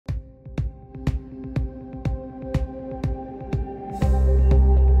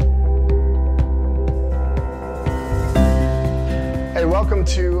Welcome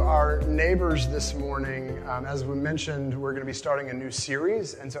to our neighbors this morning. As we mentioned, we're going to be starting a new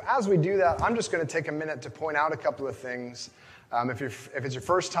series. And so as we do that, I'm just going to take a minute to point out a couple of things. If it's your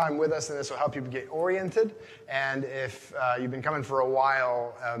first time with us, then this will help you get oriented. And if you've been coming for a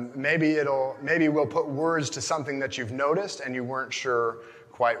while, maybe we'll put words to something that you've noticed and you weren't sure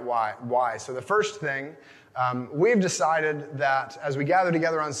quite why. So the first thing, we've decided that as we gather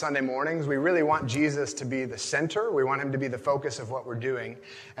together on Sunday mornings, we really want Jesus to be the center. We want him to be the focus of what we're doing.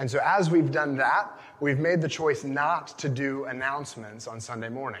 And so as we've done that, we've made the choice not to do announcements on Sunday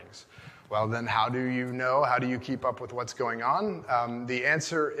mornings. Well, then how do you know? How do you keep up with what's going on? The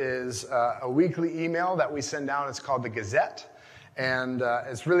answer is a weekly email that we send out. It's called the Gazette. And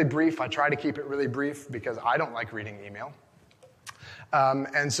it's really brief. I try to keep it really brief because I don't like reading email.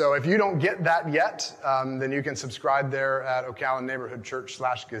 And so if you don't get that yet, then you can subscribe there at Ocala Neighborhood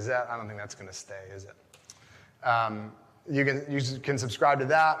Church/Gazette. I don't think that's going to stay, is it? You can subscribe to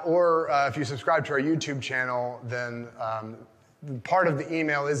that, or if you subscribe to our YouTube channel, then part of the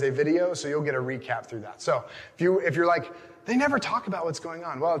email is a video, so you'll get a recap through that. So if you're like, they never talk about what's going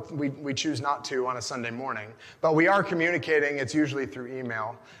on. Well, we choose not to on a Sunday morning, but we are communicating. It's usually through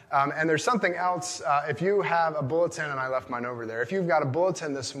email. And there's something else. If you have a bulletin, and I left mine over there. If you've got a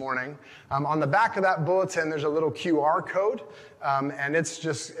bulletin this morning, on the back of that bulletin, there's a little QR code. And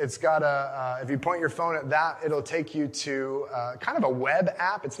it's got if you point your phone at that, it'll take you to kind of a web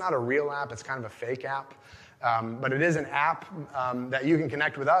app. It's not a real app. It's kind of a fake app. But it is an app that you can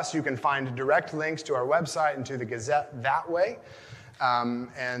connect with us. You can find direct links to our website and to the Gazette that way.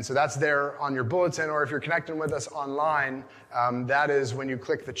 And so that's there on your bulletin. Or if you're connecting with us online, that is when you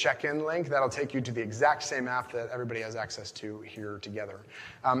click the check-in link. That'll take you to the exact same app that everybody has access to here together.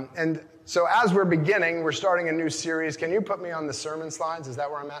 And so as we're beginning, we're starting a new series. Can you put me on the sermon slides? Is that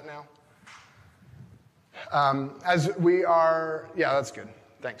where I'm at now? Yeah, that's good.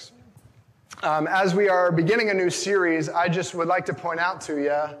 Thanks. As we are beginning a new series, I just would like to point out to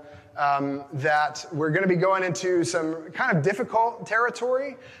you that we're going to be going into some kind of difficult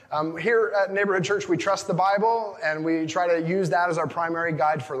territory. Here at Neighborhood Church, we trust the Bible, and we try to use that as our primary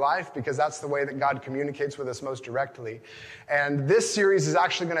guide for life because that's the way that God communicates with us most directly. And this series is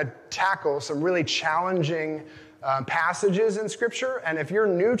actually going to tackle some really challenging passages in Scripture, and if you're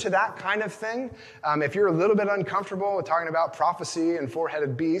new to that kind of thing, if you're a little bit uncomfortable with talking about prophecy and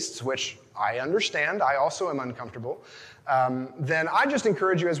four-headed beasts, which I understand, I also am uncomfortable, then I just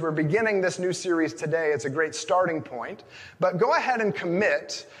encourage you as we're beginning this new series today, it's a great starting point, but go ahead and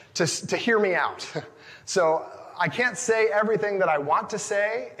commit to hear me out. So I can't say everything that I want to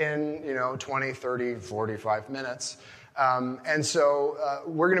say in 20, 30, 45 minutes. And so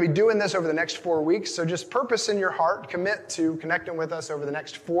we're going to be doing this over the next 4 weeks. So just purpose in your heart, commit to connecting with us over the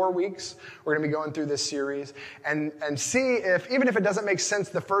next 4 weeks. We're going to be going through this series and see if, even if it doesn't make sense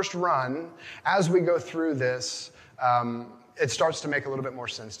the first run, as we go through this, it starts to make a little bit more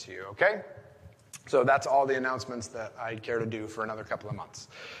sense to you, okay? So that's all the announcements that I care to do for another couple of months.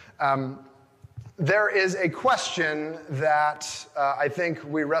 There is a question that I think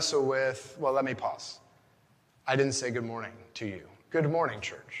we wrestle with. Well, let me pause. I didn't say good morning to you. Good morning,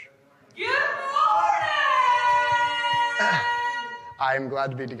 church. Good morning! I'm glad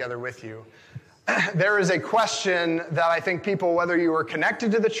to be together with you. There is a question that I think people, whether you are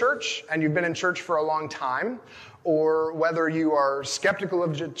connected to the church and you've been in church for a long time, or whether you are skeptical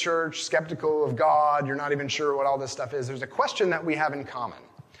of the church, skeptical of God, you're not even sure what all this stuff is, there's a question that we have in common.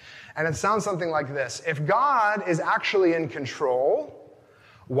 And it sounds something like this. If God is actually in control,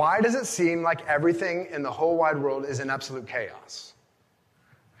 why does it seem like everything in the whole wide world is in absolute chaos?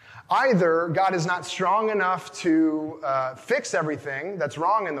 Either God is not strong enough to fix everything that's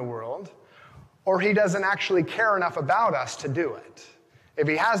wrong in the world, or he doesn't actually care enough about us to do it. If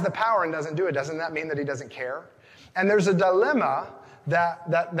he has the power and doesn't do it, doesn't that mean that he doesn't care? And there's a dilemma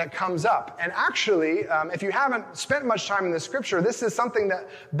that comes up. And actually, if you haven't spent much time in the scripture, this is something that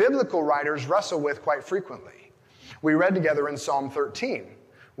biblical writers wrestle with quite frequently. We read together in Psalm 13,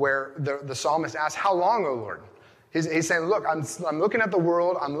 where the psalmist asks, how long, O Lord? He's saying, look, I'm looking at the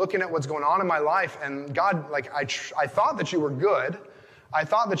world, I'm looking at what's going on in my life, and God, I thought that you were good. I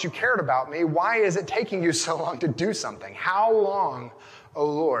thought that you cared about me. Why is it taking you so long to do something? How long, O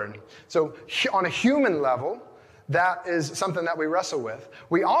Lord? So on a human level, that is something that we wrestle with.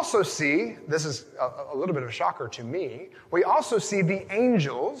 We also see, this is a little bit of a shocker to me, we also see the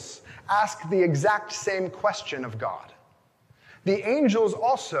angels ask the exact same question of God. The angels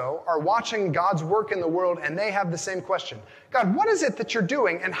also are watching God's work in the world, and they have the same question. God, what is it that you're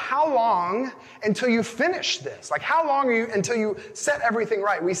doing, and how long until you finish this? Like, how long are you until you set everything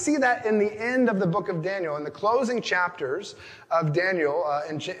right? We see that in the end of the book of Daniel. In the closing chapters of Daniel,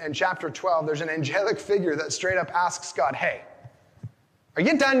 in chapter 12, there's an angelic figure that straight up asks God, hey, are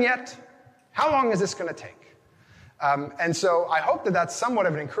you done yet? How long is this going to take? And so I hope that that's somewhat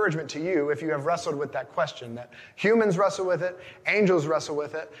of an encouragement to you if you have wrestled with that question, that humans wrestle with it, angels wrestle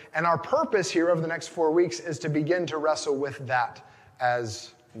with it, and our purpose here over the next 4 weeks is to begin to wrestle with that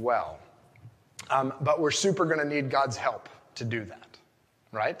as well. But we're super going to need God's help to do that,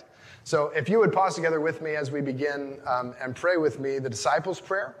 right? So if you would pause together with me as we begin and pray with me the disciples'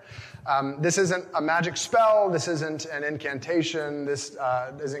 prayer. This isn't a magic spell. This isn't an incantation. This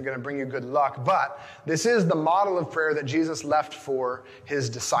isn't going to bring you good luck. But this is the model of prayer that Jesus left for his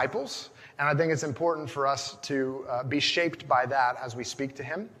disciples. And I think it's important for us to be shaped by that as we speak to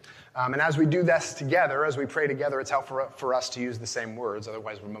him. And as we do this together, as we pray together, it's helpful for us to use the same words.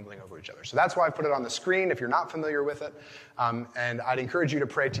 Otherwise, we're mumbling over each other. So that's why I put it on the screen if you're not familiar with it. And I'd encourage you to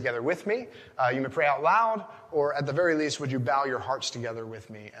pray together with me. You may pray out loud, or at the very least, would you bow your hearts together with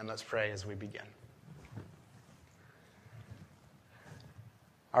me, and let's pray as we begin.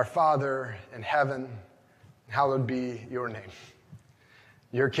 Our Father in heaven, hallowed be your name.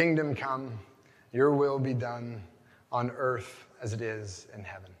 Your kingdom come, your will be done on earth as it is in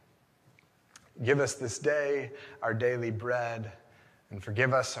heaven. Give us this day our daily bread, and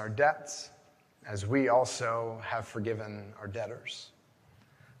forgive us our debts, as we also have forgiven our debtors.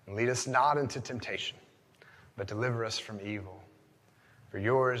 And lead us not into temptation, but deliver us from evil. For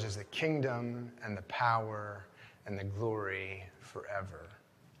yours is the kingdom and the power and the glory forever.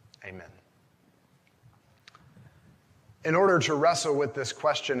 Amen. In order to wrestle with this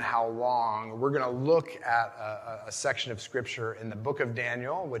question, how long, we're going to look at a section of Scripture in the book of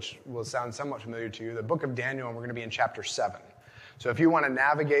Daniel, which will sound somewhat familiar to you. The book of Daniel, and we're going to be in chapter 7. So if you want to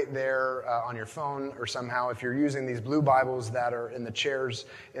navigate there on your phone or somehow, if you're using these blue Bibles that are in the chairs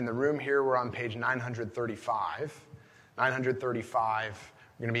in the room here, we're on page 935. 935,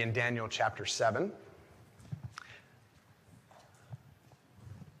 we're going to be in Daniel chapter 7.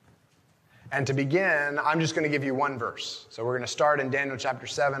 And to begin, I'm just going to give you one verse. So we're going to start in Daniel chapter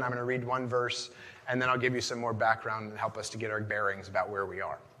 7. I'm going to read one verse, and then I'll give you some more background and help us to get our bearings about where we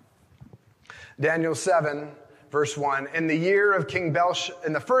are. Daniel 7, verse 1. In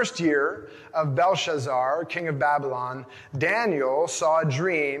the first year of Belshazzar, king of Babylon, Daniel saw a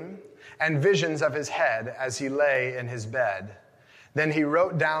dream and visions of his head as he lay in his bed. Then he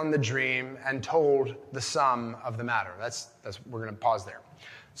wrote down the dream and told the sum of the matter. We're going to pause there.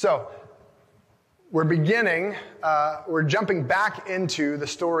 So, we're jumping back into the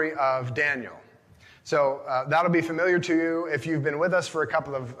story of Daniel. So that'll be familiar to you if you've been with us for a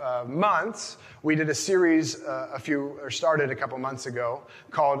couple of months. We did a series started a couple months ago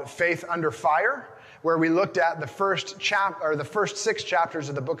called Faith Under Fire, where we looked at the first 6 chapters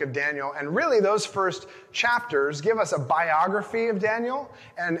of the book of Daniel. And really those first chapters give us a biography of Daniel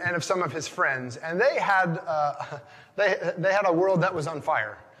and of some of his friends. And they had a world that was on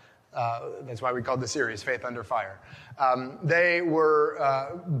fire. That's why we called the series Faith Under Fire. They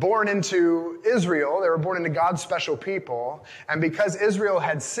were born into Israel. They were born into God's special people. And because Israel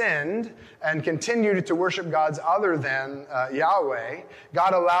had sinned and continued to worship gods other than Yahweh,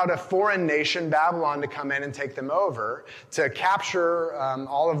 God allowed a foreign nation, Babylon, to come in and take them over, to capture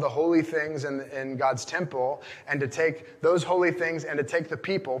all of the holy things in God's temple, and to take those holy things and to take the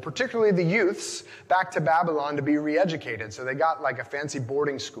people, particularly the youths, back to Babylon to be re-educated. So they got like a fancy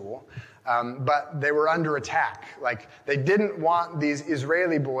boarding school. But they were under attack. Like, they didn't want these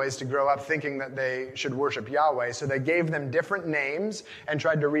Israeli boys to grow up thinking that they should worship Yahweh, so they gave them different names and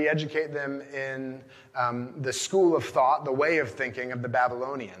tried to re-educate them in the school of thought, the way of thinking of the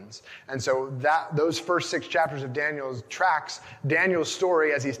Babylonians. And so those first 6 chapters of Daniel tracks Daniel's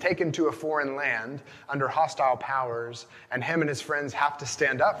story as he's taken to a foreign land under hostile powers, and him and his friends have to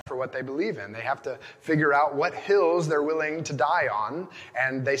stand up for what they believe in. They have to figure out what hills they're willing to die on,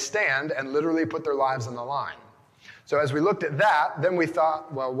 and they stand and literally put their lives on the line. So as we looked at that, then we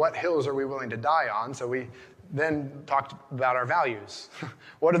thought, well, what hills are we willing to die on? So we then talked about our values.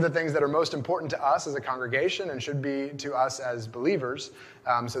 What are the things that are most important to us as a congregation and should be to us as believers?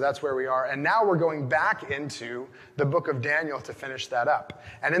 So that's where we are. And now we're going back into the book of Daniel to finish that up.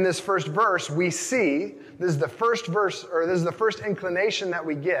 And in this first verse, we see, this is the first inclination that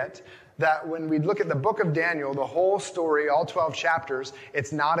we get, that when we look at the book of Daniel, the whole story, all 12 chapters,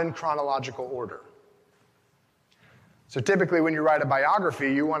 it's not in chronological order. So typically when you write a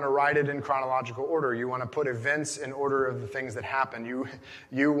biography, you want to write it in chronological order. You want to put events in order of the things that happen.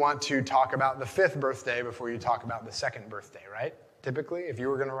 You want to talk about the 5th birthday before you talk about the 2nd birthday, right? Typically, if you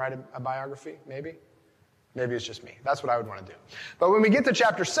were going to write a biography, maybe. Maybe it's just me. That's what I would want to do. But when we get to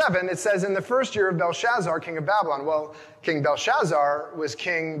chapter 7, it says, in the 1st year of Belshazzar, king of Babylon. Well, King Belshazzar was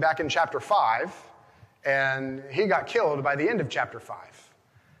king back in chapter 5, and he got killed by the end of chapter 5.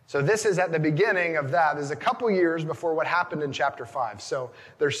 So this is at the beginning of that. There's a couple years before what happened in chapter 5. So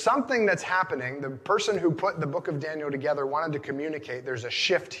there's something that's happening. The person who put the book of Daniel together wanted to communicate there's a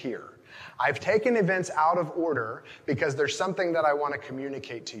shift here. I've taken events out of order because there's something that I want to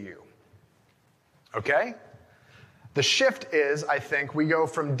communicate to you. Okay? The shift is, I think, we go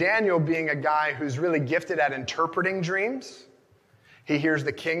from Daniel being a guy who's really gifted at interpreting dreams. He hears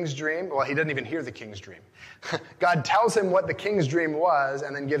the king's dream. Well, he doesn't even hear the king's dream. God tells him what the king's dream was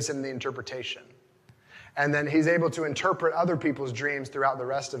and then gives him the interpretation. And then he's able to interpret other people's dreams throughout the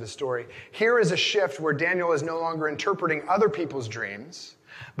rest of the story. Here is a shift where Daniel is no longer interpreting other people's dreams,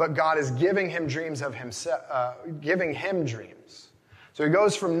 but God is giving him dreams of himself, giving him dreams. So he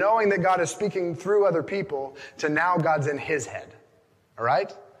goes from knowing that God is speaking through other people to now God's in his head. All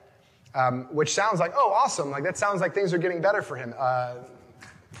right? Which sounds like, oh, awesome. Like that sounds like things are getting better for him.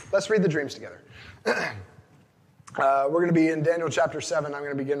 Let's read the dreams together. We're going to be in Daniel chapter 7. I'm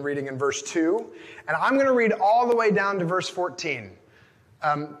going to begin reading in verse 2. And I'm going to read all the way down to verse 14.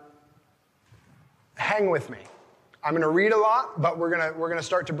 Hang with me. I'm going to read a lot, but we're going to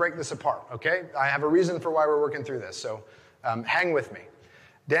start to break this apart, okay? I have a reason for why we're working through this, so hang with me.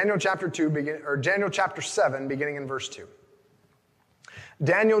 Daniel chapter 7, beginning in verse 2.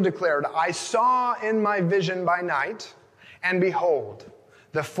 Daniel declared, I saw in my vision by night, and behold,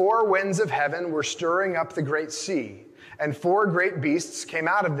 the 4 winds of heaven were stirring up the great sea, and 4 great beasts came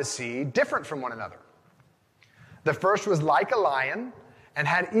out of the sea, different from one another. The first was like a lion, and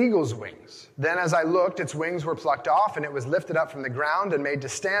had eagle's wings. Then as I looked, its wings were plucked off, and it was lifted up from the ground and made to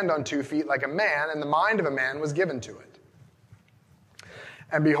stand on 2 feet like a man, and the mind of a man was given to it.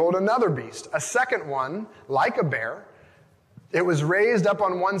 And behold, another beast, a second one, like a bear. It was raised up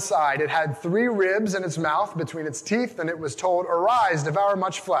on one side. It had 3 ribs in its mouth between its teeth, and it was told, Arise, devour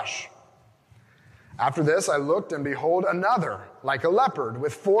much flesh. After this I looked, and behold, another, like a leopard,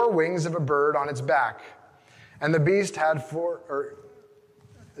 with 4 wings of a bird on its back. And the beast had 4,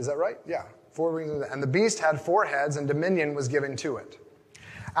 is that right? Yeah, 4 wings. And the beast had 4 heads, and dominion was given to it.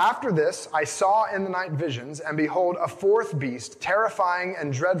 After this, I saw in the night visions, and behold, a 4th beast, terrifying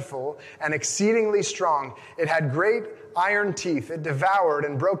and dreadful and exceedingly strong. It had great iron teeth. It devoured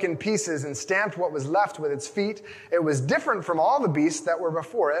and broke in pieces and stamped what was left with its feet. It was different from all the beasts that were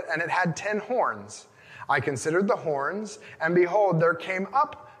before it, and it had 10 horns. I considered the horns, and behold, there came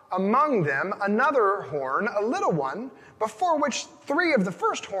up among them another horn, a little one, before which 3 of the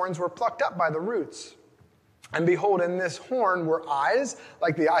first horns were plucked up by the roots. And behold, in this horn were eyes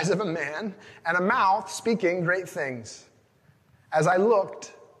like the eyes of a man, and a mouth speaking great things. As I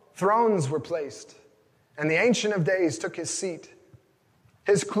looked, thrones were placed, and the Ancient of Days took his seat.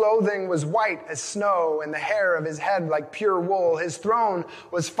 His clothing was white as snow, and the hair of his head like pure wool. His throne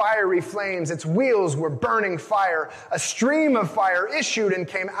was fiery flames. Its wheels were burning fire. A stream of fire issued and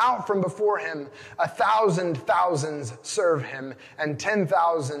came out from before him. 1,000 thousands served him, and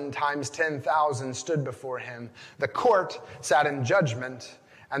 10,000 times 10,000 stood before him. The court sat in judgment,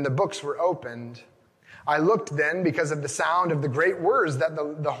 and the books were opened. I looked then because of the sound of the great words that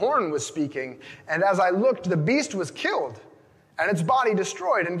the horn was speaking. And as I looked, the beast was killed, and its body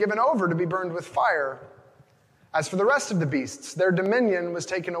destroyed and given over to be burned with fire. As for the rest of the beasts, their dominion was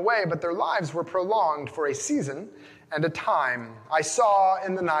taken away, but their lives were prolonged for a season and a time. I saw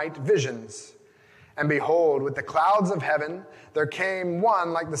in the night visions, and behold, with the clouds of heaven, there came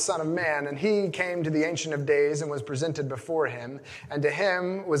one like the Son of Man, and he came to the Ancient of Days and was presented before him, and to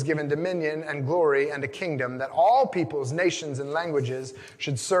him was given dominion and glory and a kingdom, that all peoples, nations, and languages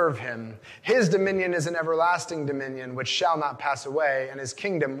should serve him. His dominion is an everlasting dominion which shall not pass away, and his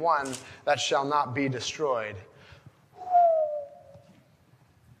kingdom one that shall not be destroyed.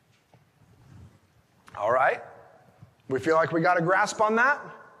 All right? We feel like we got a grasp on that?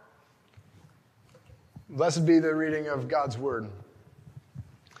 Blessed be the reading of God's word.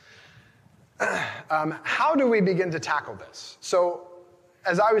 How do we begin to tackle this? So,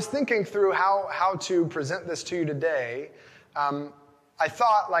 as I was thinking through how to present this to you today, I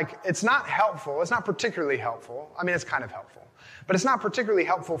thought, it's not helpful. It's not particularly helpful. I mean, it's kind of helpful. But it's not particularly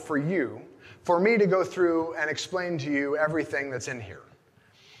helpful for you, for me to go through and explain to you everything that's in here.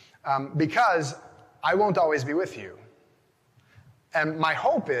 Because I won't always be with you. And my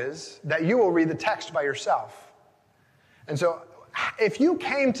hope is that you will read the text by yourself. And so if you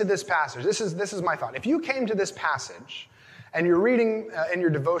came to this passage, this is my thought. If you came to this passage and you're reading in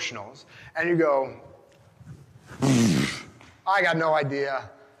your devotionals and you go, I got no idea.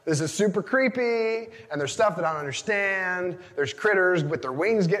 This is super creepy, and there's stuff that I don't understand. There's critters with their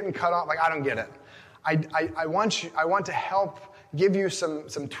wings getting cut off. Like, I don't get it. I want to help give you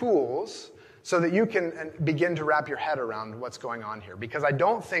some tools so that you can begin to wrap your head around what's going on here, because I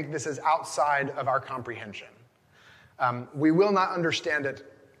don't think this is outside of our comprehension. We will not understand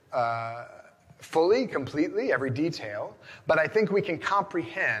it fully, completely, every detail, but I think we can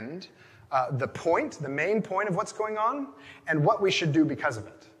comprehend the main point of what's going on, and what we should do because of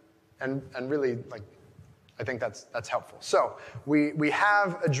it. And really, I think that's helpful. So we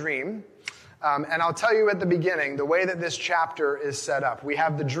have a dream, and I'll tell you at the beginning, the way that this chapter is set up. We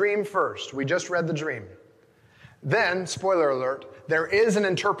have the dream first. We just read the dream. Then, spoiler alert, there is an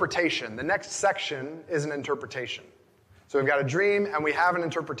interpretation. The next section is an interpretation. So we've got a dream, and we have an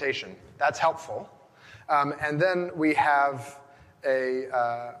interpretation. That's helpful. And then we have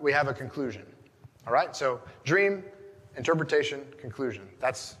a conclusion. All right? So dream, interpretation, conclusion.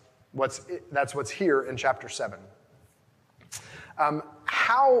 That's what's here in chapter 7.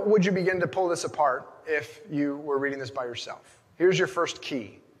 How would you begin to pull this apart if you were reading this by yourself? Here's your first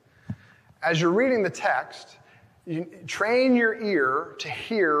key. As you're reading the text, you train your ear to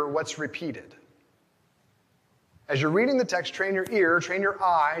hear what's repeated. As you're reading the text, train your ear, train your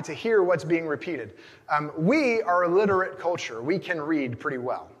eye to hear what's being repeated. We are a literate culture. We can read pretty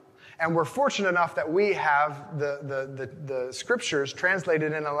well. And we're fortunate enough that we have the scriptures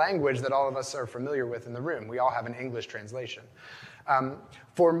translated in a language that all of us are familiar with in the room. We all have an English translation.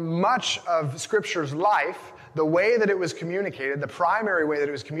 For much of Scripture's life, the way that it was communicated, the primary way that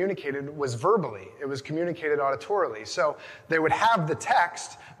it was communicated was verbally. It was communicated auditorily. So they would have the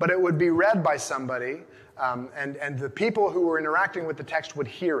text, but it would be read by somebody, and the people who were interacting with the text would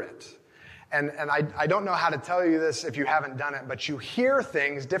hear it. And I don't know how to tell you this if you haven't done it, but you hear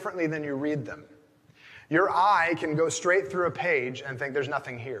things differently than you read them. Your eye can go straight through a page and think there's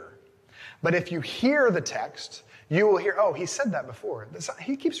nothing here. But if you hear the text, you will hear, oh, he said that before.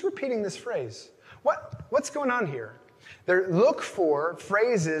 He keeps repeating this phrase. What's going on here? Look for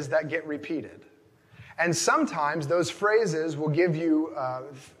phrases that get repeated. And sometimes those phrases will give you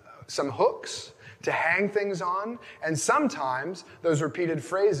some hooks to hang things on, and sometimes those repeated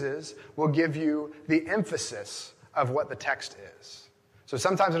phrases will give you the emphasis of what the text is. So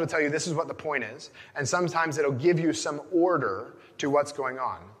sometimes it'll tell you this is what the point is, and sometimes it'll give you some order to what's going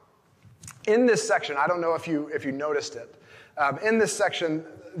on. In this section, I don't know if you noticed it, in this section,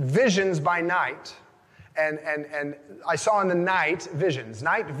 visions by night, and I saw in the night visions.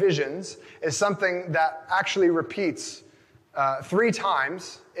 Night visions is something that actually repeats 3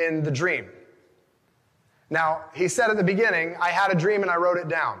 times in the dream. Now, he said at the beginning, I had a dream and I wrote it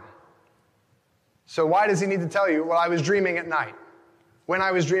down. So why does he need to tell you, well, I was dreaming at night, when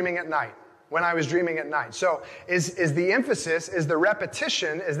I was dreaming at night, when I was dreaming at night? So is the emphasis, is the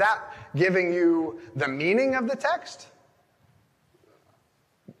repetition, is that giving you the meaning of the text?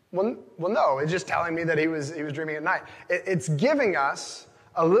 Well, no, it's just telling me that he was dreaming at night. It's giving us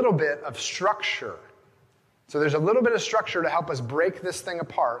a little bit of structure. So there's a little bit of structure to help us break this thing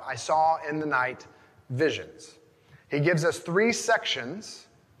apart. I saw in the night visions. He gives us 3 sections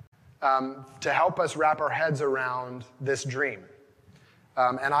to help us wrap our heads around this dream.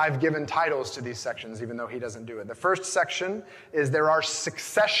 And I've given titles to these sections, even though he doesn't do it. The first section is there are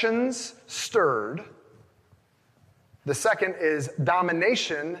successions stirred. The second is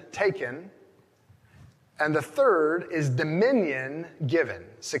domination taken. And the third is dominion given.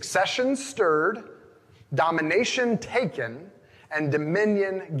 Succession stirred, domination taken, and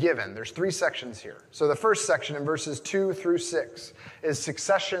dominion given. There's 3 sections here. So the first section in verses 2 through 6 is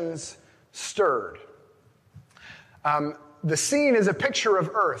successions stirred. The scene is a picture of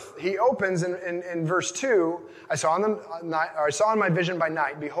earth. He opens in verse 2, I saw in my vision by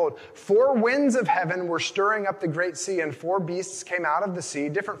night, behold, 4 winds of heaven were stirring up the great sea, and 4 beasts came out of the sea,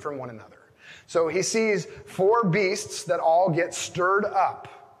 different from one another. So he sees 4 beasts that all get stirred up.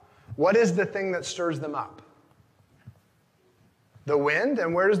 What is the thing that stirs them up? The wind.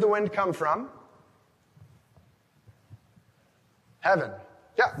 And where does the wind come from? Heaven.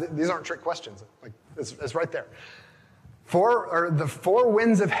 Yeah, these aren't trick questions. It's right there. The 4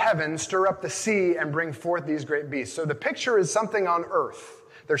 winds of heaven stir up the sea and bring forth these great beasts. So the picture is something on earth.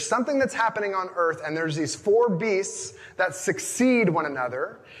 There's something that's happening on earth, and there's these 4 beasts that succeed one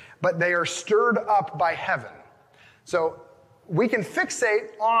another, but they are stirred up by heaven. So we can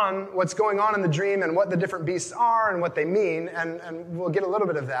fixate on what's going on in the dream and what the different beasts are and what they mean, and we'll get a little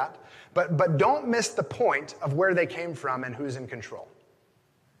bit of that. But don't miss the point of where they came from and who's in control.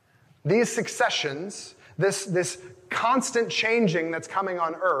 These successions, this constant changing that's coming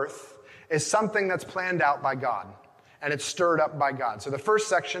on earth is something that's planned out by God, and it's stirred up by God. So the first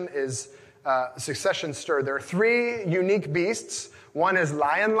section is succession stirred. There are 3 unique beasts. One is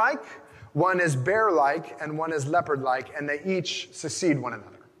lion-like, one is bear-like, and one is leopard-like, and they each succeed one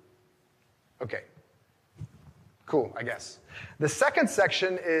another. Okay. Cool, I guess. The second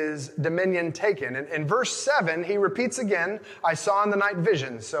section is dominion taken. In verse 7, he repeats again, I saw in the night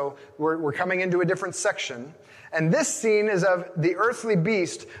vision. So we're coming into a different section. And this scene is of the earthly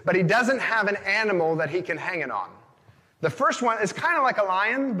beast, but he doesn't have an animal that he can hang it on. The first one is kind of like a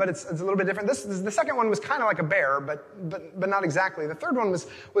lion, but it's a little bit different. The second one was kind of like a bear, but not exactly. The third one was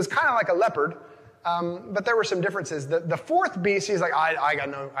kind of like a leopard, but there were some differences. The fourth beast, he's like, I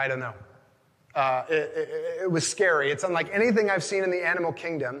don't know. It was scary. It's unlike anything I've seen in the animal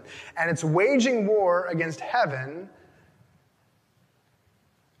kingdom, and it's waging war against heaven.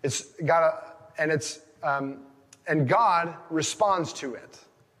 And God responds to it.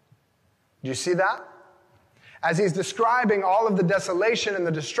 Do you see that? As he's describing all of the desolation and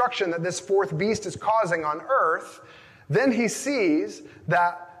the destruction that this fourth beast is causing on earth, then he sees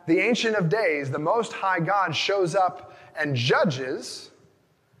that the Ancient of Days, the Most High God, shows up and judges,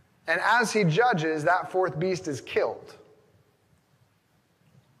 and as he judges, that fourth beast is killed.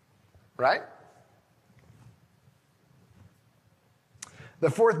 Right?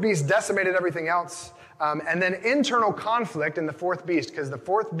 The fourth beast decimated everything else, and then internal conflict in the fourth beast, because the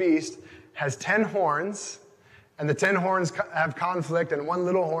fourth beast has 10 horns, and the 10 horns have conflict, and one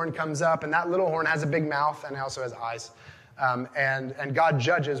little horn comes up, and that little horn has a big mouth, and it also has eyes. And God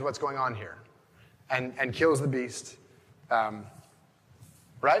judges what's going on here and kills the beast.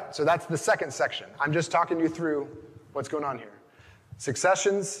 Right? So that's the second section. I'm just talking you through what's going on here.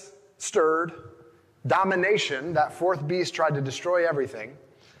 Successions stirred. Domination, that fourth beast tried to destroy everything.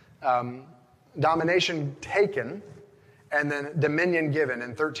 Domination taken. And then dominion given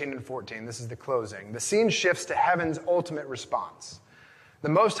in 13 and 14. This is the closing. The scene shifts to heaven's ultimate response. The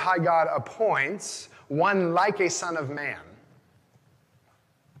Most High God appoints one like a son of man.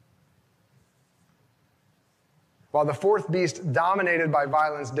 While the fourth beast, dominated by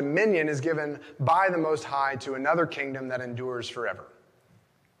violence, dominion is given by the Most High to another kingdom that endures forever.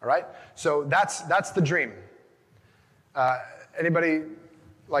 All right? So that's the dream. Anybody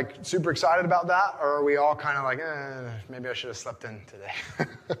super excited about that? Or are we all kind of like, maybe I should have slept in today?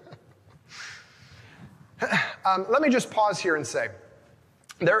 Let me just pause here and say,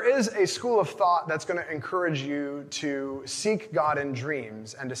 there is a school of thought that's going to encourage you to seek God in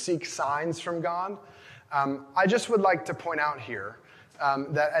dreams and to seek signs from God. I just would like to point out here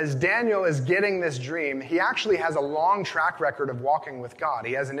that as Daniel is getting this dream, he actually has a long track record of walking with God.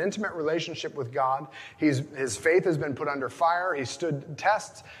 He has an intimate relationship with God. His faith has been put under fire. He stood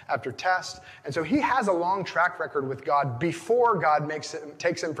test after test. And so he has a long track record with God before God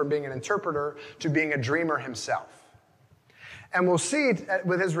takes him from being an interpreter to being a dreamer himself. And we'll see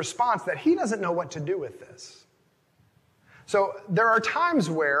with his response that he doesn't know what to do with this. So there are times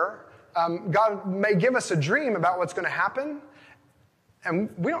where God may give us a dream about what's going to happen, and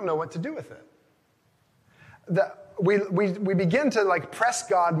we don't know what to do with it. We begin to press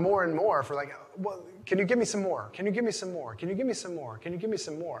God more and more for well, can you give me some more? Can you give me some more? Can you give me some more? Can you give me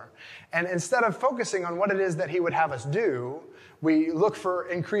some more? And instead of focusing on what it is that he would have us do, we look for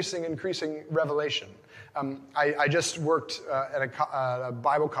increasing revelation. I just worked at a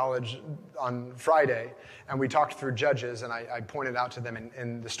Bible college on Friday, and we talked through Judges, and I pointed out to them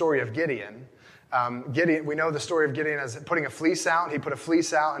in the story of Gideon. Gideon, we know the story of Gideon as putting a fleece out. He put a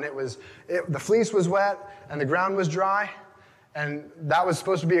fleece out, and the fleece was wet, and the ground was dry. And that was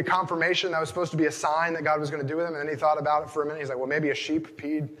supposed to be a confirmation. That was supposed to be a sign that God was going to do with him. And then he thought about it for a minute. He's like, well, maybe a sheep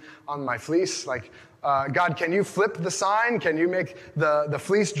peed on my fleece. God, can you flip the sign? Can you make the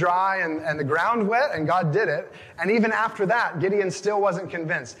fleece dry and the ground wet? And God did it. And even after that, Gideon still wasn't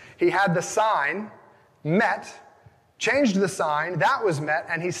convinced. He had the sign met, changed the sign, that was met,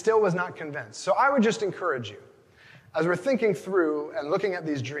 and he still was not convinced. So I would just encourage you, as we're thinking through and looking at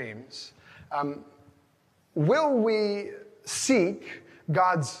these dreams, will we seek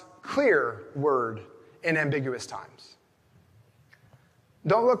God's clear word in ambiguous times?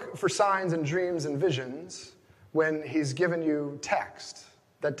 Don't look for signs and dreams and visions when he's given you text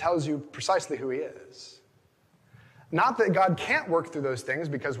that tells you precisely who he is. Not that God can't work through those things,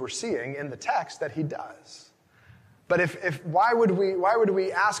 because we're seeing in the text that he does. But why would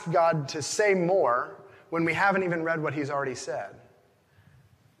we ask God to say more when we haven't even read what he's already said.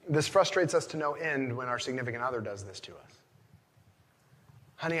 This frustrates us to no end when our significant other does this to us.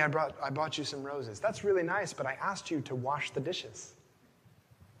 Honey, I bought you some roses. That's really nice, but I asked you to wash the dishes.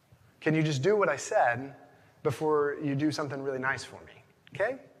 Can you just do what I said before you do something really nice for me?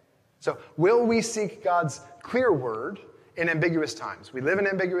 Okay? So, will we seek God's clear word in ambiguous times? We live in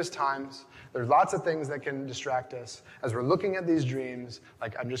ambiguous times. There's lots of things that can distract us. As we're looking at these dreams,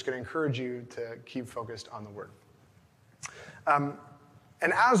 I'm just going to encourage you to keep focused on the word.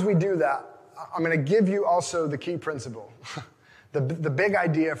 And as we do that, I'm going to give you also the key principle, the big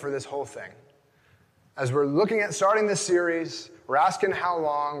idea for this whole thing. As we're looking at starting this series, we're asking how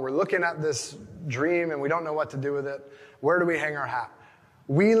long, we're looking at this dream and we don't know what to do with it. Where do we hang our hat?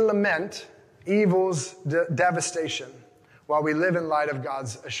 We lament evil's devastation while we live in light of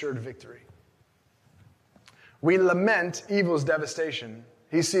God's assured victory. We lament evil's devastation.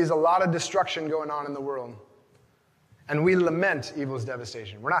 He sees a lot of destruction going on in the world. And we lament evil's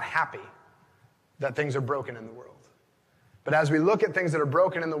devastation. We're not happy that things are broken in the world. But as we look at things that are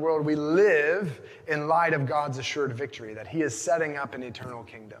broken in the world, we live in light of God's assured victory, that he is setting up an eternal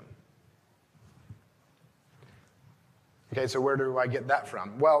kingdom. Okay, so where do I get that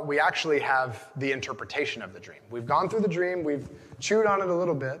from? Well, we actually have the interpretation of the dream. We've gone through the dream, we've chewed on it a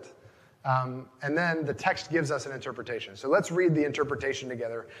little bit, and then the text gives us an interpretation. So let's read the interpretation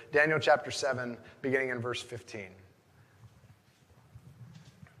together. Daniel chapter 7, beginning in verse 15.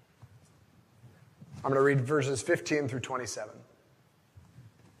 I'm going to read verses 15 through 27.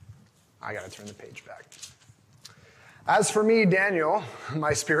 I got to turn the page back. As for me, Daniel,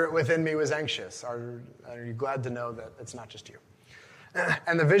 my spirit within me was anxious. Are you glad to know that it's not just you?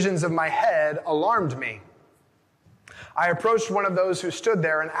 And the visions of my head alarmed me. I approached one of those who stood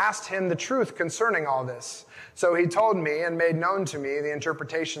there and asked him the truth concerning all this. So he told me and made known to me the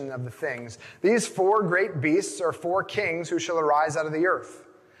interpretation of the things. These 4 great beasts are 4 kings who shall arise out of the earth.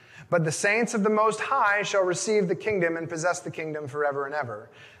 But the saints of the Most High shall receive the kingdom and possess the kingdom forever and ever.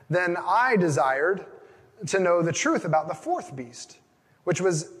 Then I desired to know the truth about the 4th beast, which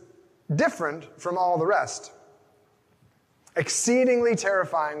was different from all the rest, exceedingly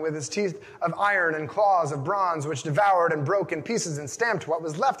terrifying, with its teeth of iron and claws of bronze, which devoured and broke in pieces and stamped what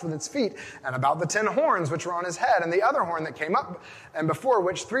was left with its feet, and about the 10 horns which were on his head, and the other horn that came up, and before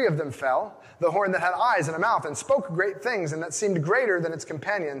which 3 of them fell, the horn that had eyes and a mouth, and spoke great things, and that seemed greater than its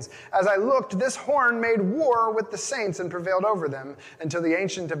companions. As I looked, this horn made war with the saints and prevailed over them, until the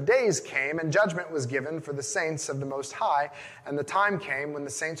Ancient of Days came, and judgment was given for the saints of the Most High, and the time came when the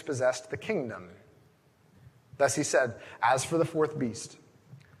saints possessed the kingdom. Thus he said, as for the 4th beast,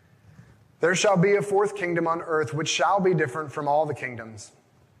 there shall be a 4th kingdom on earth, which shall be different from all the kingdoms.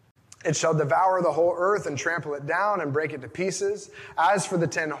 It shall devour the whole earth and trample it down and break it to pieces. As for the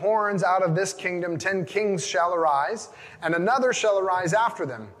 10 horns, out of this kingdom 10 kings shall arise, and another shall arise after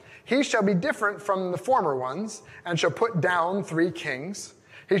them. He shall be different from the former ones, and shall put down 3 kings.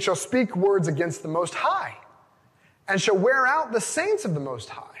 He shall speak words against the Most High, and shall wear out the saints of the Most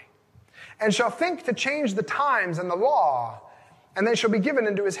High, and shall think to change the times and the law, and they shall be given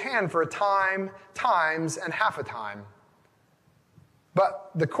into his hand for a time, times, and half a time.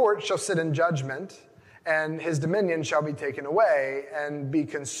 But the court shall sit in judgment, and his dominion shall be taken away, and be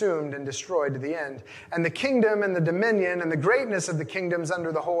consumed and destroyed to the end. And the kingdom and the dominion and the greatness of the kingdoms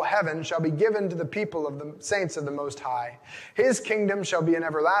under the whole heaven shall be given to the people of the saints of the Most High. His kingdom shall be an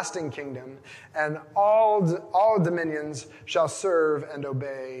everlasting kingdom, and all dominions shall serve and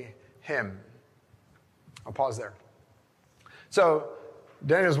obey him. I'll pause there. So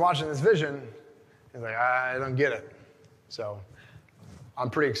Daniel's watching this vision. He's like, I don't get it. So I'm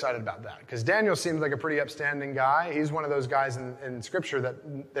pretty excited about that, because Daniel seems like a pretty upstanding guy. He's one of those guys in Scripture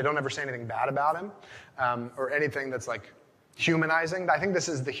that they don't ever say anything bad about him, or anything that's like humanizing. I think this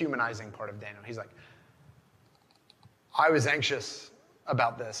is the humanizing part of Daniel. He's like, I was anxious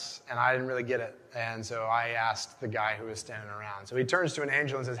about this, and I didn't really get it. And so I asked the guy who was standing around. So he turns to an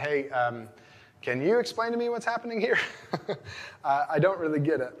angel and says, hey, can you explain to me what's happening here? I don't really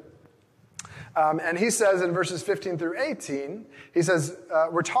get it. And he says in verses 15 through 18, he says,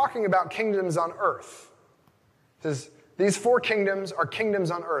 we're talking about kingdoms on earth. He says, these 4 kingdoms are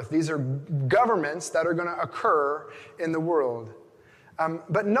kingdoms on earth. These are governments that are going to occur in the world.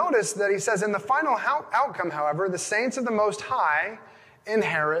 But notice that he says, in the final outcome, however, the saints of the Most High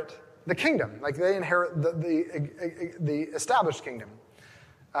inherit the kingdom. Like they inherit the established kingdom.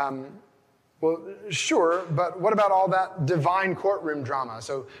 Well, sure, but what about all that divine courtroom drama?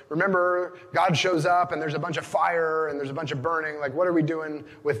 So remember, God shows up and there's a bunch of fire and there's a bunch of burning. Like, what are we doing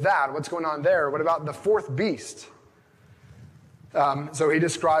with that? What's going on there? What about the 4th beast? So he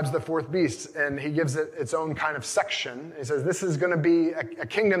describes the fourth beast, and he gives it its own kind of section. He says, this is going to be a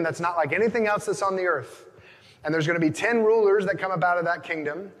kingdom that's not like anything else that's on the earth. And there's going to be 10 rulers that come up out of that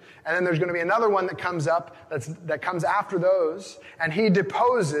kingdom. And then there's going to be another one that comes up that comes after those. And he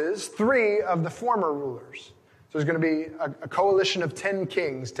deposes 3 of the former rulers. So there's going to be a coalition of 10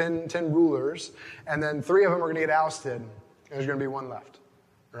 kings, 10 rulers. And then 3 of them are going to get ousted. And there's going to be 1 left.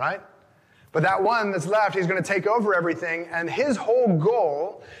 Right? But that one that's left, he's going to take over everything, and his whole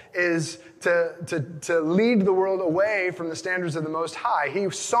goal is to lead the world away from the standards of the Most High. He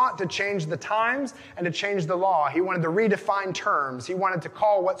sought to change the times and to change the law. He wanted to redefine terms. He wanted to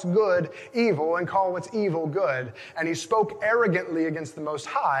call what's good evil and call what's evil good. And he spoke arrogantly against the Most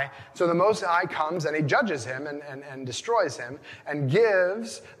High. So the Most High comes and he judges him and destroys him and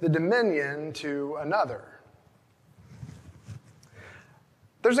gives the dominion to another.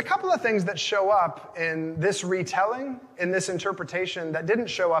 There's a couple of things that show up in this retelling, in this interpretation, that didn't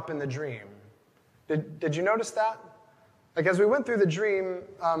show up in the dream. Did you notice that? Like, as we went through the dream,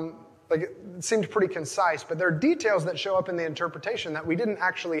 it seemed pretty concise, but there are details that show up in the interpretation that we didn't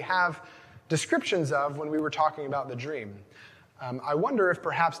actually have descriptions of when we were talking about the dream. I wonder if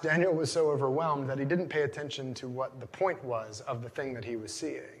perhaps Daniel was so overwhelmed that he didn't pay attention to what the point was of the thing that he was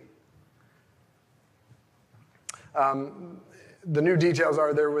seeing. The new details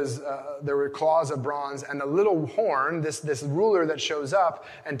are there were claws of bronze, and the little horn, this ruler that shows up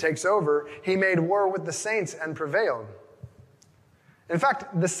and takes over, he made war with the saints and prevailed. In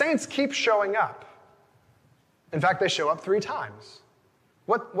fact, the saints keep showing up. In fact, they show up 3 times.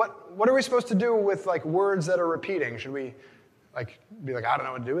 What are we supposed to do with like words that are repeating? Should we be like, I don't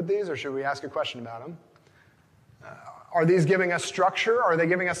know what to do with these, or should we ask a question about them? Are these giving us structure? Are they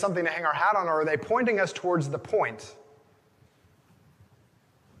giving us something to hang our hat on, or are they pointing us towards the point?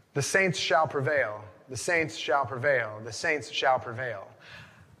 The saints shall prevail. The saints shall prevail. The saints shall prevail.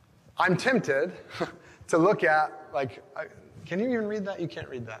 I'm tempted to look at, can you even read that? You can't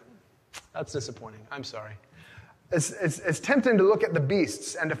read that. That's disappointing. I'm sorry. It's tempting to look at the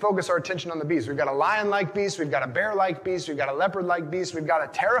beasts and to focus our attention on the beasts. We've got a lion-like beast. We've got a bear-like beast. We've got a leopard-like beast. We've got a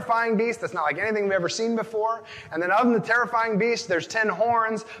terrifying beast that's not like anything we've ever seen before. And then other than the terrifying beast, there's 10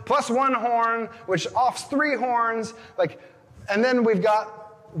 horns, plus 1 horn, which offs 3 horns. And then we've got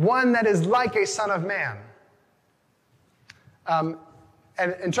one that is like a son of man.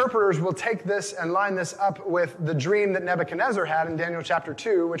 And interpreters will take this and line this up with the dream that Nebuchadnezzar had in Daniel chapter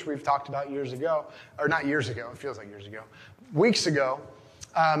 2, which we've talked about years ago. Or not years ago, it feels like years ago. Weeks ago.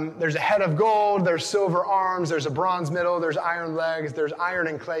 There's a head of gold, there's silver arms, there's a bronze middle, there's iron legs, there's iron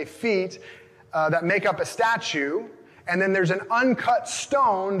and clay feet that make up a statue. And then there's an uncut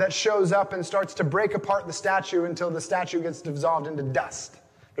stone that shows up and starts to break apart the statue until the statue gets dissolved into dust.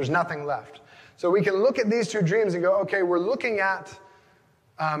 There's nothing left. So we can look at these 2 dreams and go, okay, we're looking at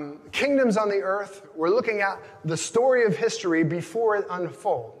kingdoms on the earth. We're looking at the story of history before it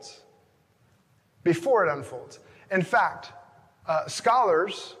unfolds. Before it unfolds. In fact,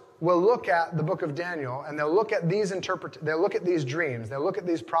 scholars will look at the book of Daniel and they'll look at these dreams, they'll look at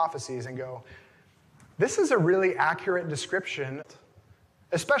these prophecies and go, this is a really accurate description,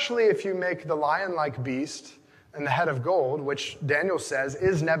 especially if you make the lion-like beast and the head of gold, which Daniel says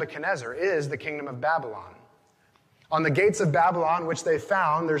is Nebuchadnezzar, is the kingdom of Babylon. On the gates of Babylon, which they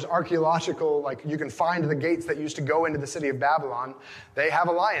found, there's archaeological, you can find the gates that used to go into the city of Babylon. They have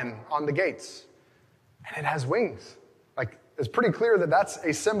a lion on the gates, and it has wings. It's pretty clear that that's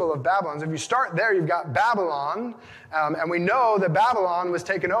a symbol of Babylon. So if you start there, you've got Babylon, and we know that Babylon was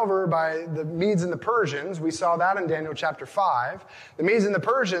taken over by the Medes and the Persians. We saw that in Daniel chapter 5. The Medes and the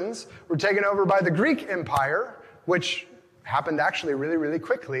Persians were taken over by the Greek Empire, which happened actually really, really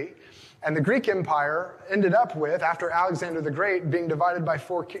quickly. And the Greek Empire ended up with, after Alexander the Great, being divided by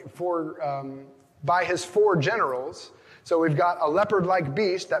by his 4 generals. So we've got a leopard-like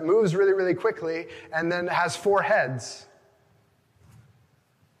beast that moves really, really quickly and then has 4 heads.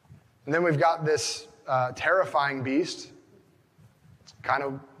 And then we've got this terrifying beast, kind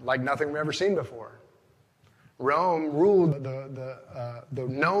of like nothing we've ever seen before. Rome ruled the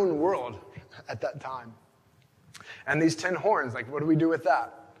known world at that time. And these 10 horns, what do we do with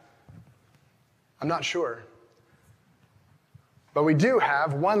that? I'm not sure. But we do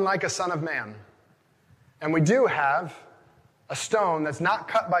have one like a son of man. And we do have a stone that's not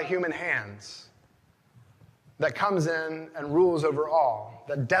cut by human hands, that comes in and rules over all,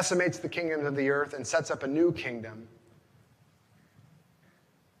 that decimates the kingdoms of the earth and sets up a new kingdom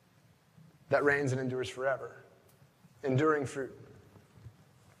that reigns and endures forever, enduring fruit.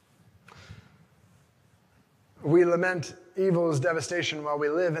 We lament evil's devastation while we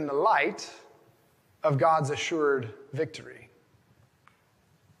live in the light of God's assured victory.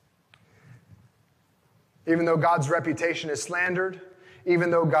 Even though God's reputation is slandered, even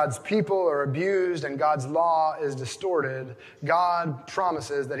though God's people are abused and God's law is distorted, God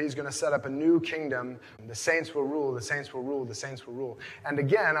promises that he's going to set up a new kingdom. The saints will rule, the saints will rule, the saints will rule. And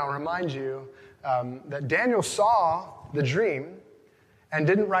again, I'll remind you that Daniel saw the dream and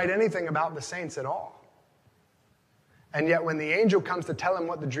didn't write anything about the saints at all. And yet when the angel comes to tell him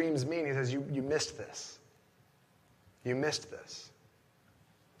what the dreams mean, he says, you missed this. You missed this.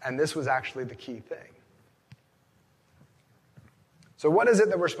 And this was actually the key thing. So what is it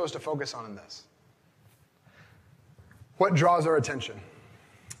that we're supposed to focus on in this? What draws our attention?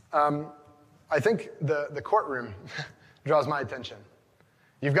 I think the courtroom draws my attention.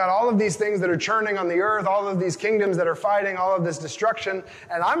 You've got all of these things that are churning on the earth, all of these kingdoms that are fighting, all of this destruction,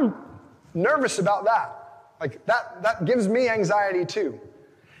 and I'm nervous about that. Like that gives me anxiety too.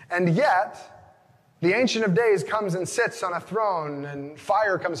 And yet, the Ancient of Days comes and sits on a throne, and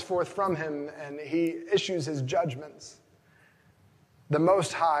fire comes forth from him, and he issues his judgments. The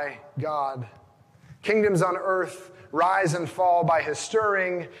Most High God. Kingdoms on earth rise and fall by his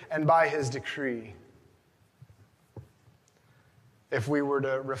stirring and by his decree. If we were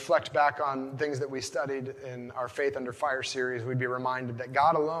to reflect back on things that we studied in our Faith Under Fire series, we'd be reminded that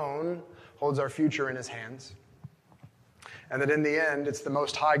God alone holds our future in his hands, and that in the end, it's the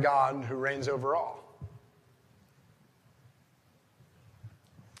Most High God who reigns over all.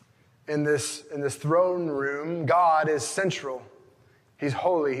 In this throne room, God is central. He's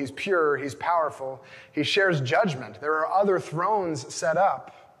holy, he's pure, he's powerful. He shares judgment. There are other thrones set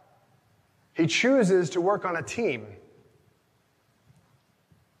up. He chooses to work on a team.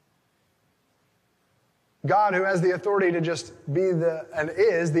 God, who has the authority to just be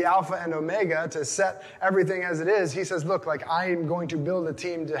is the Alpha and Omega, to set everything as it is, he says, look, like I am going to build a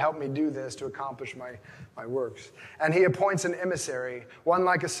team to help me do this, to accomplish my works. And he appoints an emissary, one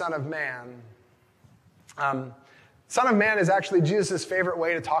like a son of man. Son of man is actually Jesus' favorite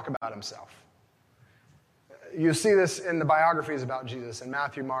way to talk about himself. You see this in the biographies about Jesus in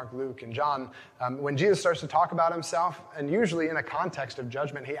Matthew, Mark, Luke, and John. When Jesus starts to talk about himself, and usually in a context of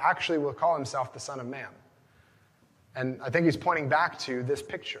judgment, he actually will call himself the Son of Man. And I think he's pointing back to this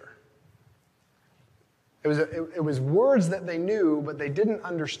picture. It was words that they knew, but they didn't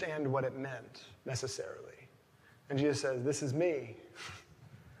understand what it meant necessarily. And Jesus says, this is me.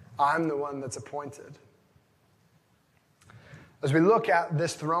 I'm the one that's appointed. As we look at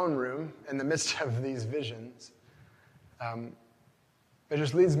this throne room in the midst of these visions, it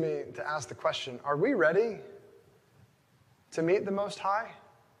just leads me to ask the question, are we ready to meet the Most High?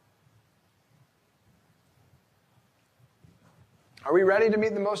 Are we ready to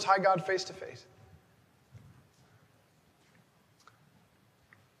meet the Most High God face to face?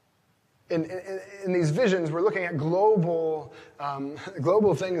 In these visions, we're looking at global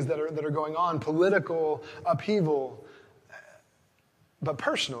things that are going on, political upheaval. But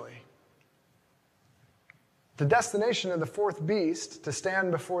personally, the destination of the fourth beast to stand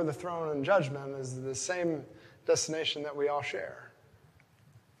before the throne in judgment is the same destination that we all share.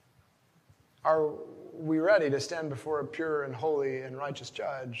 Are we ready to stand before a pure and holy and righteous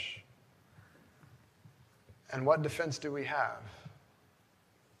judge? And what defense do we have?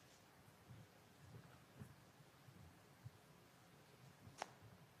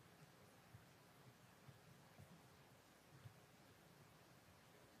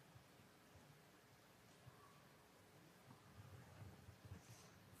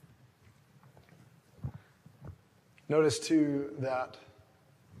 Notice, too, that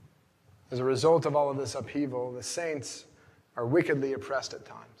as a result of all of this upheaval, the saints are wickedly oppressed at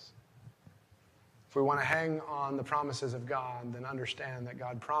times. If we want to hang on the promises of God, then understand that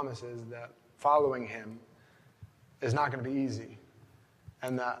God promises that following him is not going to be easy,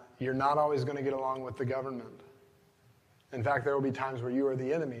 and that you're not always going to get along with the government. In fact, there will be times where you are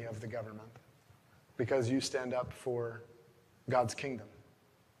the enemy of the government because you stand up for God's kingdom.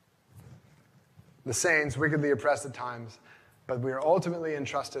 The saints, wickedly oppressed at times, but we are ultimately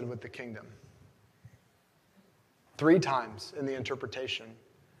entrusted with the kingdom. 3 times in the interpretation,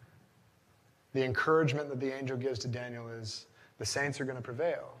 the encouragement that the angel gives to Daniel is the saints are going to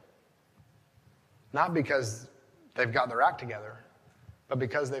prevail. Not because they've got their act together, but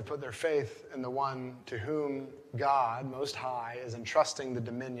because they've put their faith in the one to whom God, Most High, is entrusting the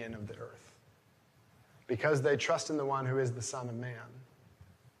dominion of the earth. Because they trust in the one who is the Son of Man.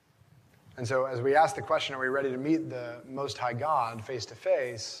 And so as we ask the question, are we ready to meet the Most High God face to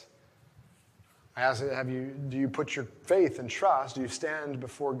face? I ask, do you put your faith and trust, do you stand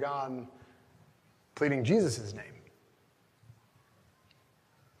before God pleading Jesus' name?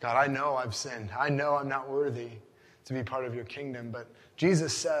 God, I know I've sinned. I know I'm not worthy to be part of your kingdom, but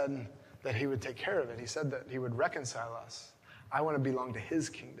Jesus said that he would take care of it. He said that he would reconcile us. I want to belong to his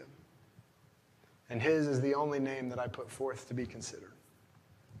kingdom. And his is the only name that I put forth to be considered.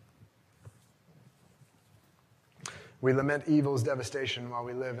 We lament evil's devastation while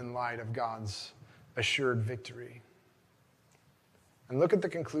we live in light of God's assured victory. And look at the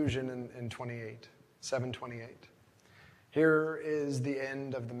conclusion in 28, 7:28. Here is the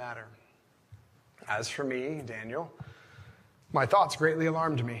end of the matter. As for me, Daniel, my thoughts greatly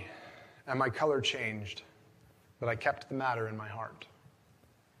alarmed me, and my color changed, but I kept the matter in my heart.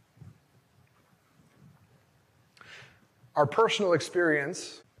 Our personal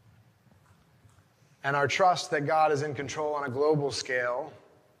experience and our trust that God is in control on a global scale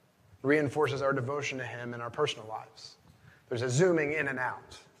reinforces our devotion to him in our personal lives. There's a zooming in and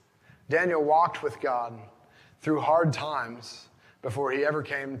out. Daniel walked with God through hard times before he ever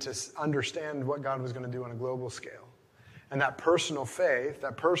came to understand what God was going to do on a global scale. And that personal faith,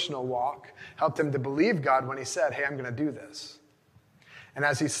 that personal walk, helped him to believe God when he said, hey, I'm going to do this. And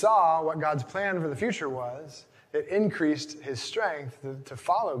as he saw what God's plan for the future was, it increased his strength to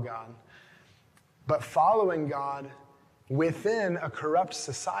follow God. But following God within a corrupt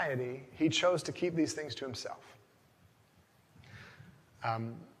society, he chose to keep these things to himself.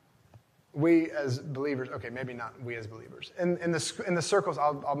 We as believers, okay, maybe not we as believers. In the circles,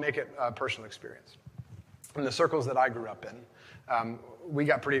 I'll make it a personal experience. In the circles that I grew up in, we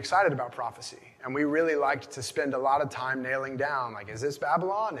got pretty excited about prophecy. And we really liked to spend a lot of time nailing down, like, is this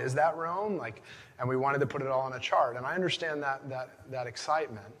Babylon? Is that Rome? And we wanted to put it all on a chart. And I understand that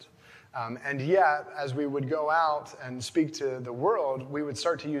excitement. And yet, as we would go out and speak to the world, we would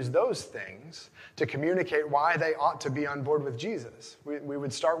start to use those things to communicate why they ought to be on board with Jesus. We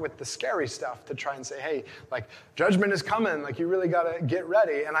would start with the scary stuff to try and say, hey, judgment is coming, you really got to get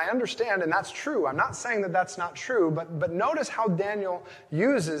ready. And I understand, and that's true. I'm not saying that that's not true, but notice how Daniel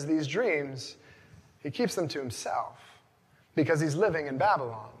uses these dreams. He keeps them to himself because he's living in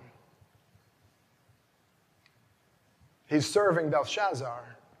Babylon. He's serving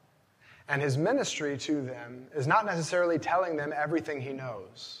Belshazzar. And his ministry to them is not necessarily telling them everything he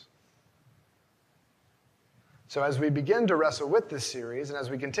knows. So as we begin to wrestle with this series, and as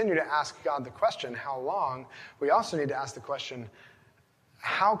we continue to ask God the question, how long, we also need to ask the question,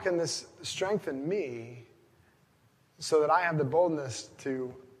 how can this strengthen me so that I have the boldness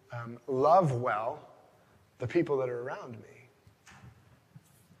to love well the people that are around me?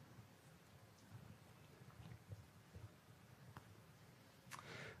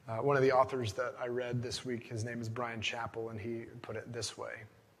 One of the authors that I read this week, his name is Brian Chappell, and he put it this way.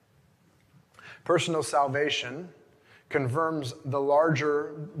 Personal salvation confirms the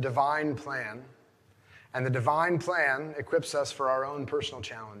larger divine plan, and the divine plan equips us for our own personal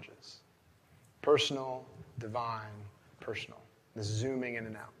challenges. Personal, divine, personal. This zooming in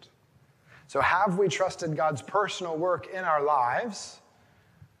and out. So have we trusted God's personal work in our lives,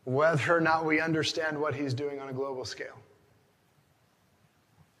 whether or not we understand what he's doing on a global scale?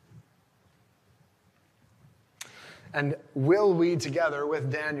 And will we, together with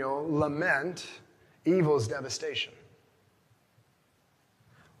Daniel, lament evil's devastation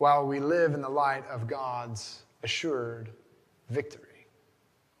while we live in the light of God's assured victory?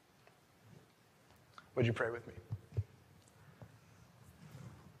 Would you pray with me?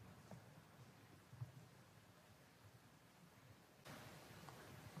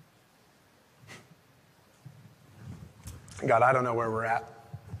 God, I don't know where we're at.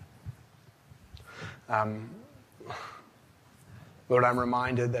 Lord, I'm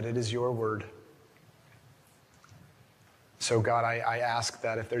reminded that it is your word. So God, I ask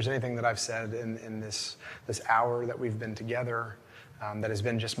that if there's anything that I've said in this hour that we've been together that has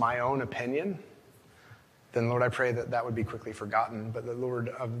been just my own opinion, then Lord, I pray that that would be quickly forgotten. But the Lord,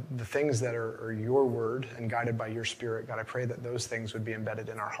 of the things that are your word and guided by your Spirit, God, I pray that those things would be embedded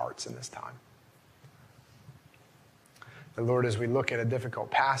in our hearts in this time. The Lord, as we look at a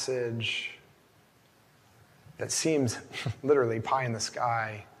difficult passage that seems literally pie in the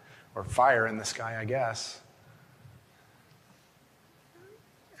sky, or fire in the sky, I guess.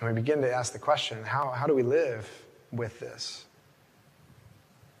 And we begin to ask the question, how do we live with this?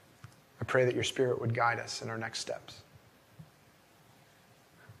 I pray that your Spirit would guide us in our next steps.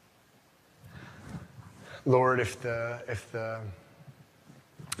 Lord, if the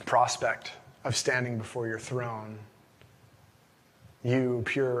prospect of standing before your throne, you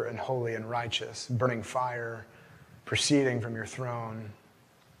pure and holy and righteous, burning fire, proceeding from your throne,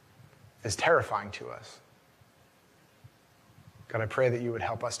 is terrifying to us. God, I pray that you would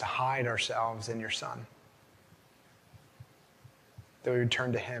help us to hide ourselves in your Son. That we would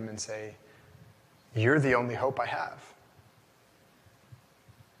turn to him and say, you're the only hope I have.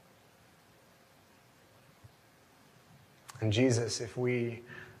 And Jesus, if we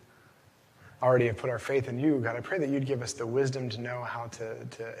already have put our faith in you, God, I pray that you'd give us the wisdom to know how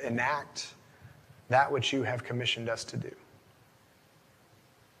to enact that which you have commissioned us to do.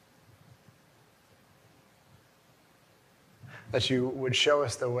 That you would show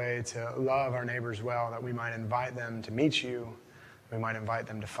us the way to love our neighbors well, that we might invite them to meet you, we might invite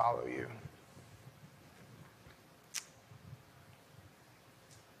them to follow you.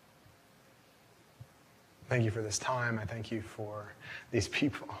 Thank you for this time. I thank you for these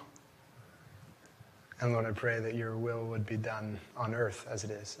people. And Lord, I pray that your will would be done on earth as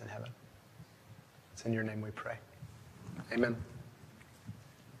it is in heaven. It's in your name we pray. Amen.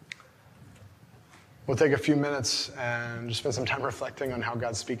 We'll take a few minutes and just spend some time reflecting on how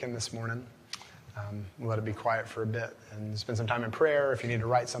God's speaking this morning. We'll let it be quiet for a bit and spend some time in prayer. If you need to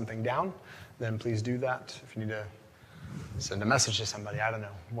write something down, then please do that. If you need to send a message to somebody, I don't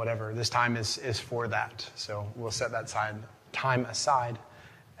know, whatever. This time is for that. So we'll set that time aside,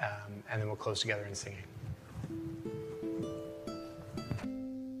 and then we'll close together in singing.